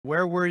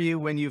Where were you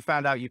when you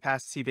found out you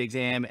passed the CPA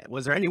exam?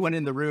 Was there anyone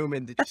in the room,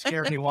 and did you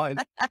scare anyone?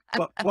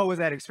 What was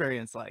that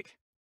experience like?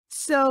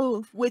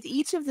 So with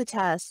each of the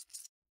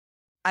tests,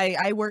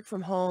 I work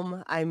from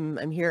home.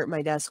 I'm here at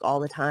my desk all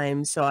the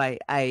time, so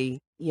I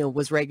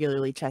was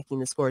regularly checking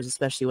the scores,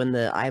 especially when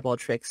the eyeball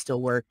trick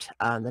still worked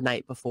the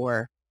night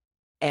before.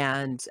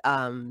 And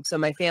so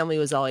my family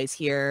was always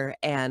here,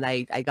 and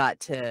I got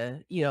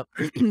to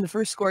the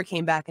first score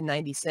came back in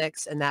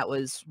 96, and that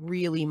was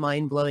really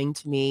mind blowing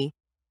to me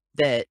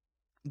that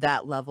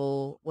that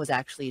level was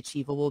actually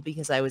achievable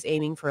because I was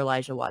aiming for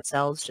Elijah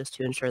Watt-Sells just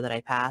to ensure that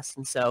I passed,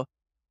 and so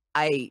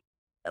I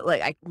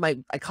I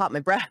caught my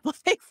breath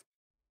like,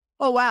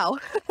 "Oh, wow."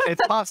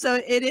 It's So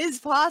possible. it is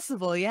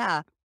possible,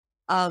 yeah.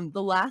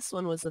 The last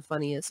one was the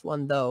funniest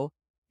one though,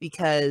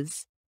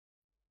 because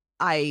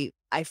I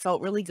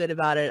felt really good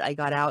about it. I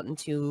got out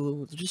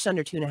into just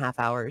under 2.5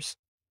 hours,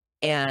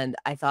 and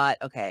I thought,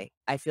 "Okay,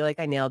 I feel like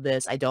I nailed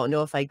this. I don't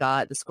know if I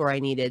got the score I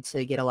needed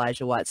to get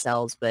Elijah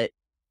Watt-Sells, but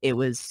it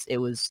was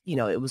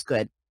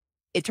good."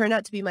 It turned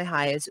out to be my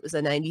highest. It was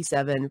a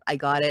 97. I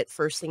got it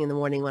first thing in the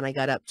morning when I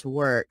got up to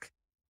work,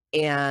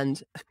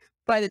 and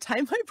by the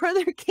time my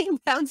brother came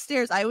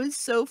downstairs, I was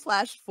so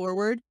flashed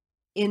forward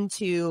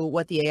into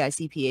what the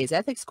AICPA's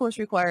ethics course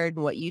required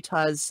and what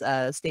Utah's,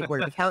 State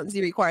Board of Accountancy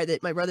required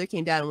that my brother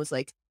came down and was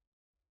like,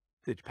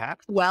 Did you pass?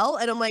 "Well?"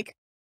 And I'm like,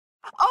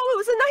 "Oh, it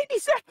was a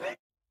 97."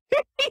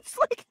 He's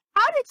like,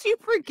 "How did you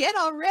forget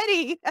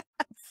already?"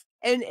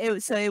 And it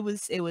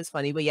was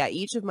funny, but yeah,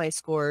 each of my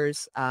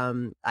scores,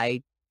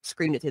 I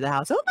screamed it through the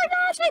house, "Oh my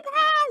gosh, I passed!"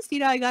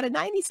 I got a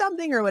 90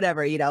 something or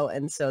whatever,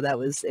 and so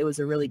it was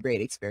a really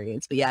great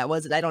experience. But yeah, it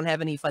wasn't I don't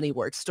have any funny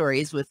work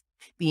stories with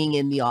being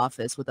in the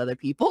office with other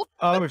people.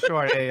 Oh,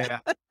 sure. Yeah, yeah,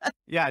 yeah.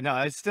 Yeah, no,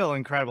 it's still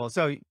incredible.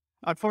 So,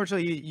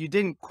 unfortunately, you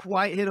didn't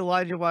quite hit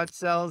Elijah Watt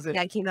cells.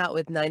 Yeah, I came out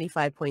with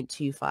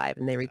 95.25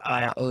 and they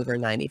require Oh, over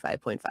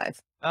 95.5.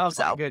 oh my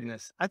So,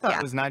 goodness. I thought it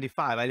yeah. was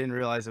 95. I didn't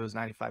realize it was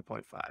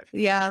 95.5.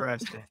 Yeah.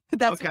 Interesting.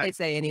 That's what Okay. they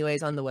say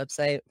anyways on the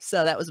website.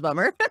 So that was a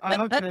bummer.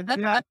 Okay.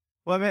 Yeah.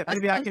 Well,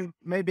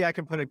 maybe I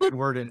can put a good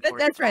word in for you.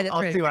 That's right, that's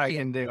I'll right, see what I appreciate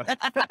can do.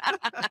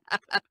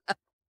 it.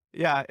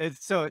 Yeah,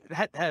 it's so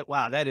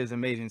wow, that is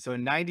amazing. So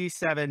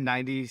 97,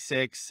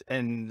 96,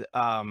 and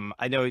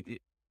I know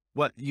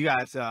what you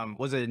guys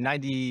was it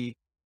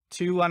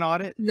 92 on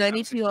audit? Is that what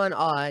 92 on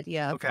odd,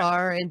 yeah, okay.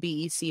 FAR and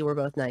BEC were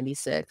both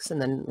 96,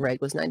 and then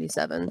reg was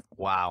 97.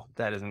 Wow,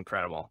 that is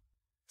incredible.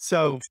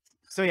 So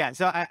yeah,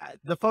 so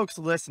the folks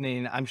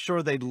listening, I'm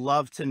sure they'd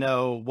love to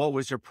know what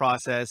was your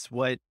process,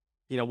 what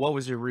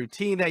was your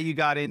routine that you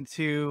got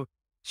into.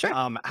 Sure.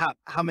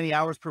 How many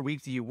hours per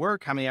week do you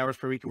work? How many hours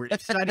per week were you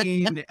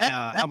studying?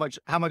 How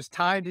much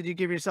time did you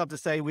give yourself to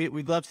say?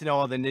 We'd love to know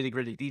all the nitty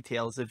gritty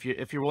details if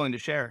you're willing to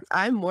share.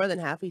 I'm more than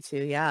happy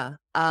to, yeah.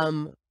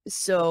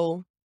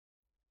 So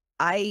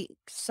I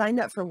signed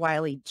up for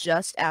Wiley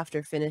just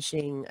after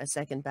finishing a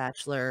second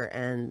bachelor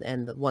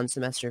and the 1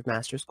 semester of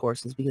master's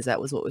courses because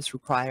that was what was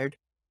required.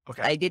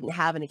 Okay. I didn't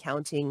have an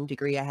accounting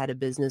degree, I had a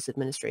business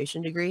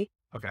administration degree,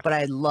 Okay. but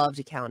I loved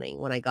accounting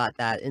when I got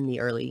that in the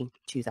early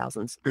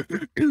 2000s.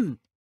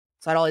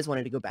 So I'd always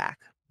wanted to go back.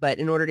 But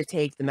in order to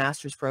take the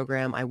master's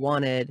program I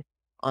wanted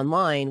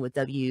online with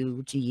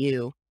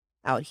WGU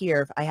out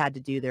here, I had to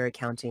do their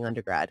accounting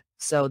undergrad.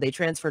 So they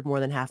transferred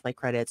more than half my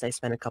credits. I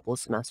spent a couple of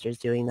semesters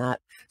doing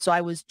that. So I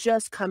was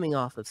just coming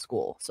off of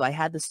school. So I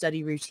had the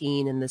study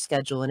routine and the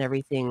schedule and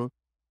everything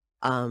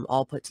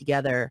all put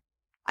together.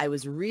 I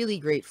was really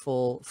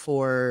grateful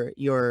for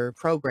your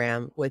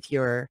program with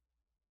your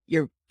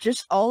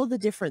just all of the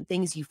different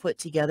things you put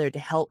together to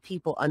help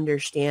people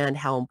understand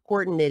how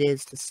important it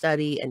is to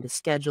study and to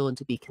schedule and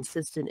to be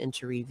consistent and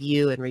to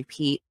review and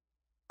repeat.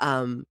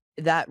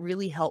 That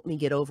really helped me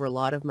get over a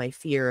lot of my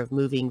fear of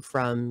moving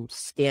from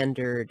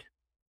standard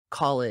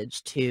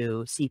college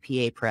to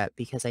CPA prep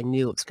because I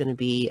knew it was going to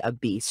be a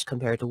beast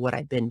compared to what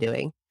I'd been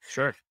doing.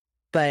 Sure.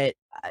 But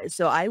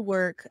so I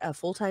work a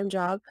full-time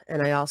job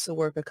and I also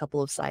work a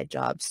couple of side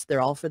jobs. They're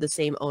all for the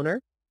same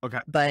owner. Okay.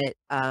 But,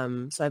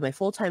 so I have my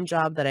full-time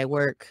job that I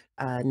work,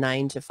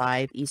 9 to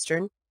 5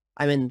 Eastern.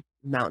 I'm in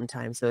Mountain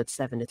Time, so it's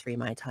 7 to 3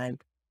 my time.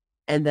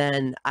 And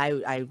then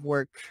I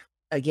work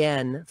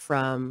again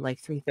from,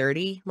 like,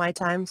 3:30 my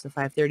time, so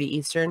 5:30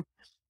 Eastern,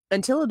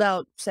 until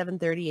about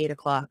 7:30, 8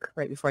 o'clock,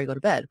 right before I go to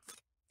bed.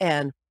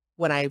 And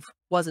when I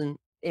wasn't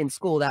in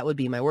school, that would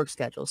be my work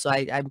schedule. So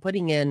I'm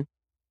putting in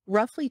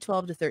roughly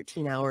 12 to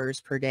 13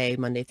 hours per day,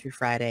 Monday through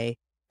Friday,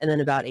 and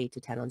then about 8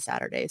 to 10 on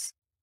Saturdays.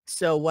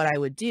 So what I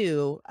would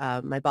do,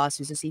 my boss,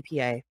 who's a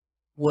CPA,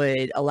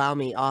 would allow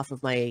me off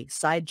of my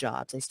side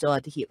jobs. I still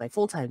had to keep my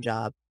full-time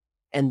job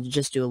and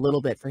just do a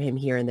little bit for him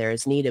here and there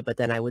as needed, but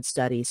then I would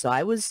study. So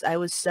I was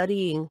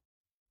studying.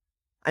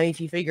 I mean,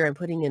 if you figure I'm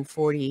putting in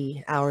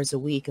 40 hours a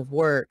week of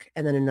work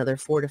and then another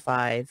 4 to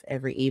 5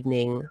 every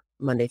evening,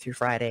 Monday through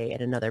Friday,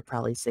 and another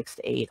probably 6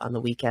 to 8 on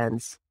the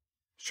weekends.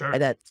 Sure.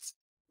 That's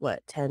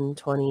what, 10,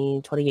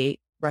 20, 28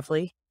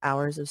 roughly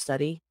hours of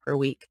study per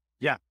week.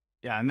 Yeah.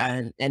 Yeah.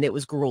 And And it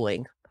was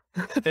grueling.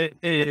 It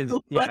is,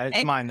 yeah, it's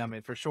Like mind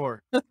numbing for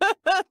sure.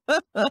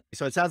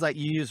 So it sounds like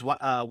you use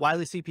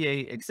Wiley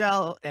CPA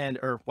Excel and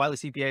or Wiley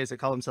CPA as they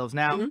call themselves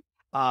now.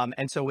 Mhm.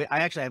 And so I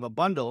actually have a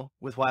bundle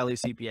with Wiley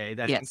CPA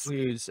that Yes.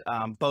 includes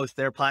both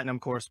their platinum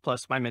course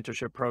plus my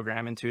mentorship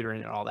program and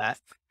tutoring and all that.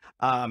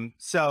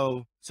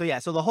 So yeah,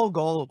 so the whole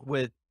goal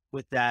with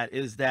that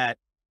is that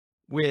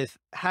with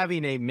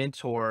having a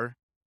mentor,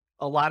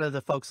 a lot of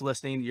the folks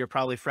listening, you're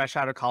probably fresh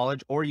out of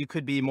college, or you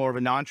could be more of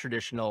a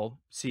non-traditional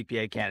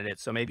CPA candidate.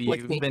 So maybe Like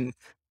you've me.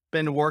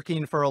 been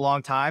working for a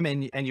long time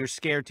and you're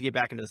scared to get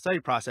back into the study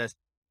process.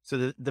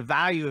 So the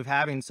value of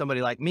having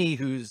somebody like me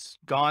who's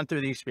gone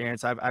through the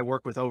experience, I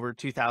work with over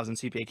 2,000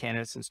 CPA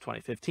candidates since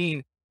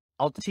 2015.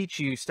 I'll teach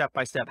you step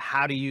by step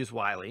how to use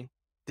Wiley.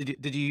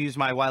 Did you use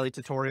my Wiley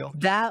tutorial?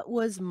 That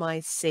was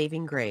my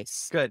saving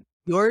grace. Good.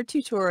 Your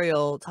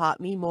tutorial taught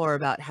me more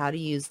about how to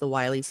use the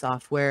Wiley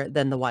software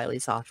than the Wiley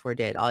software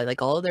did. I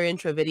like all of their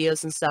intro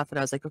videos and stuff, and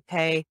I was like,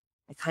 "Okay,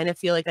 I kind of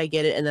feel like I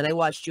get it." And then I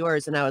watched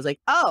yours and I was like,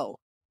 "Oh,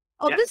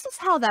 Yeah. this is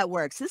how that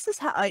works. This is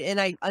how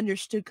I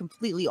understood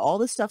completely all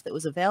the stuff that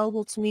was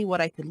available to me, what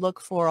I could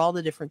look for, all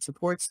the different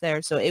supports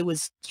there. So it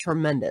was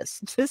tremendous.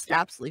 Just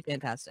absolutely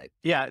fantastic.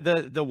 Yeah,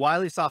 the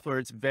Wiley software,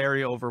 it's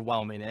very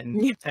overwhelming,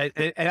 and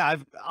Yeah.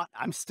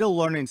 I'm still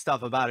learning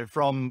stuff about it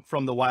from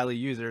the Wiley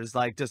users,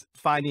 like just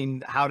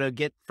finding how to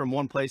get from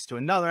one place to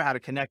another, how to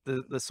connect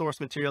the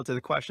source material to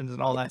the questions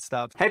and all that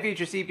stuff. Hey,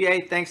 future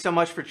CPA, thanks so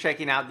much for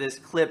checking out this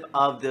clip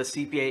of the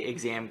CPA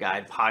Exam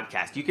Guide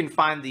podcast. You can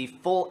find the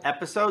full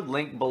episode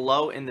link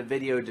below in the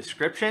video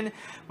description,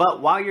 but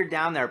while you're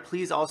down there,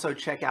 please also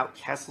check out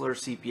Kesler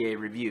CPA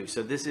Review.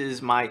 So this is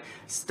my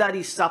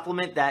study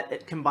supplement that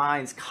it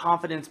combines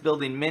confidence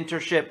building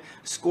mentorship,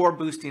 score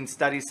boosting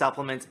study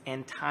supplements,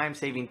 and time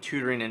saving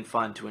tutoring and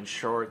fun to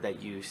ensure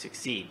that you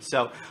succeed.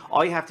 So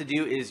all you have to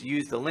do is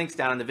use the links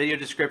down in the video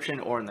description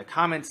or in the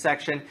comments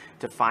section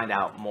to find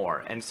out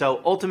more. And so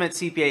Ultimate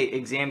CPA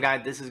Exam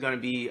Guide, this is going to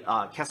be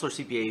Kesler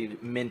CPA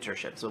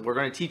mentorship. So we're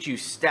going to teach you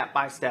step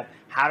by step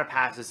how to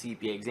pass a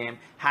CPA exam,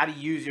 how to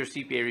use your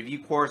CPA review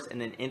course, and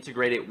then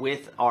integrate it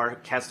with our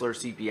Kesler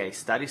CPA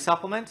study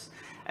supplements.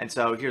 And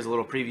so here's a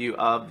little preview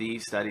of the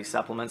study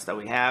supplements that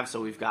we have.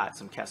 So we've got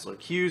some Kesler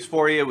cues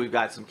for you. We've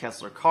got some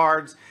Kesler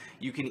cards.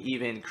 You can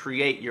even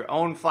create your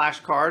own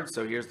flashcards.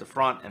 So here's the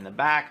front and the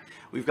back.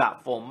 We've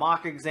got full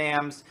mock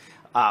exams,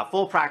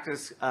 full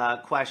practice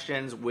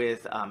questions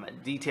with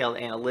detailed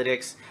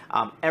analytics.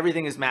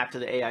 Everything is mapped to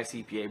the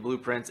AICPA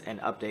blueprints and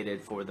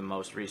updated for the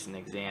most recent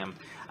exam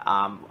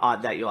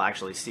that you'll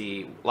actually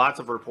see. Lots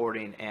of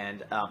reporting,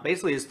 and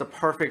basically it's the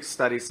perfect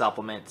study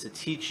supplement to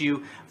teach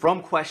you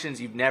from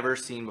questions you've never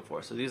seen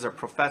before. So these are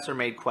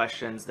professor-made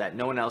questions that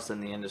no one else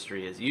in the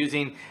industry is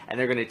using, and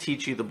they're going to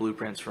teach you the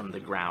blueprints from the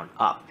ground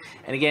up.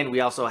 And again, we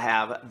also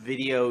have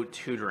video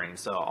tutoring.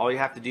 So all you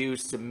have to do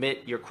is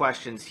submit your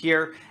questions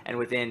here, and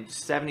within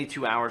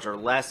 72 hours or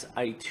less,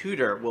 a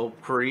tutor will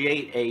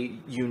create a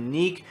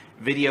unique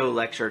video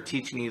lecture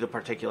teaching you the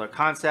particular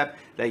concept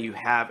that you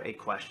have a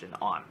question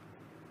on.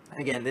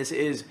 Again, this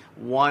is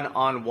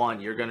one-on-one.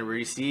 You're going to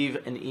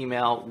receive an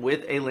email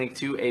with a link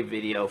to a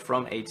video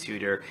from a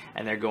tutor,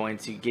 and they're going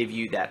to give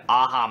you that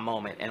aha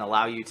moment and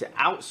allow you to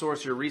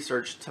outsource your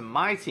research to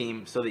my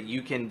team so that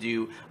you can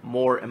do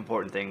more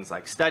important things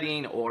like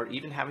studying or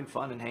even having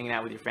fun and hanging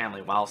out with your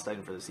family while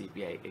studying for the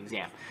CPA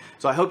exam.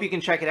 So I hope you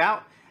can check it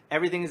out.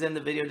 Everything is in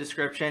the video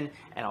description,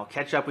 and I'll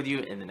catch up with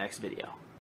you in the next video.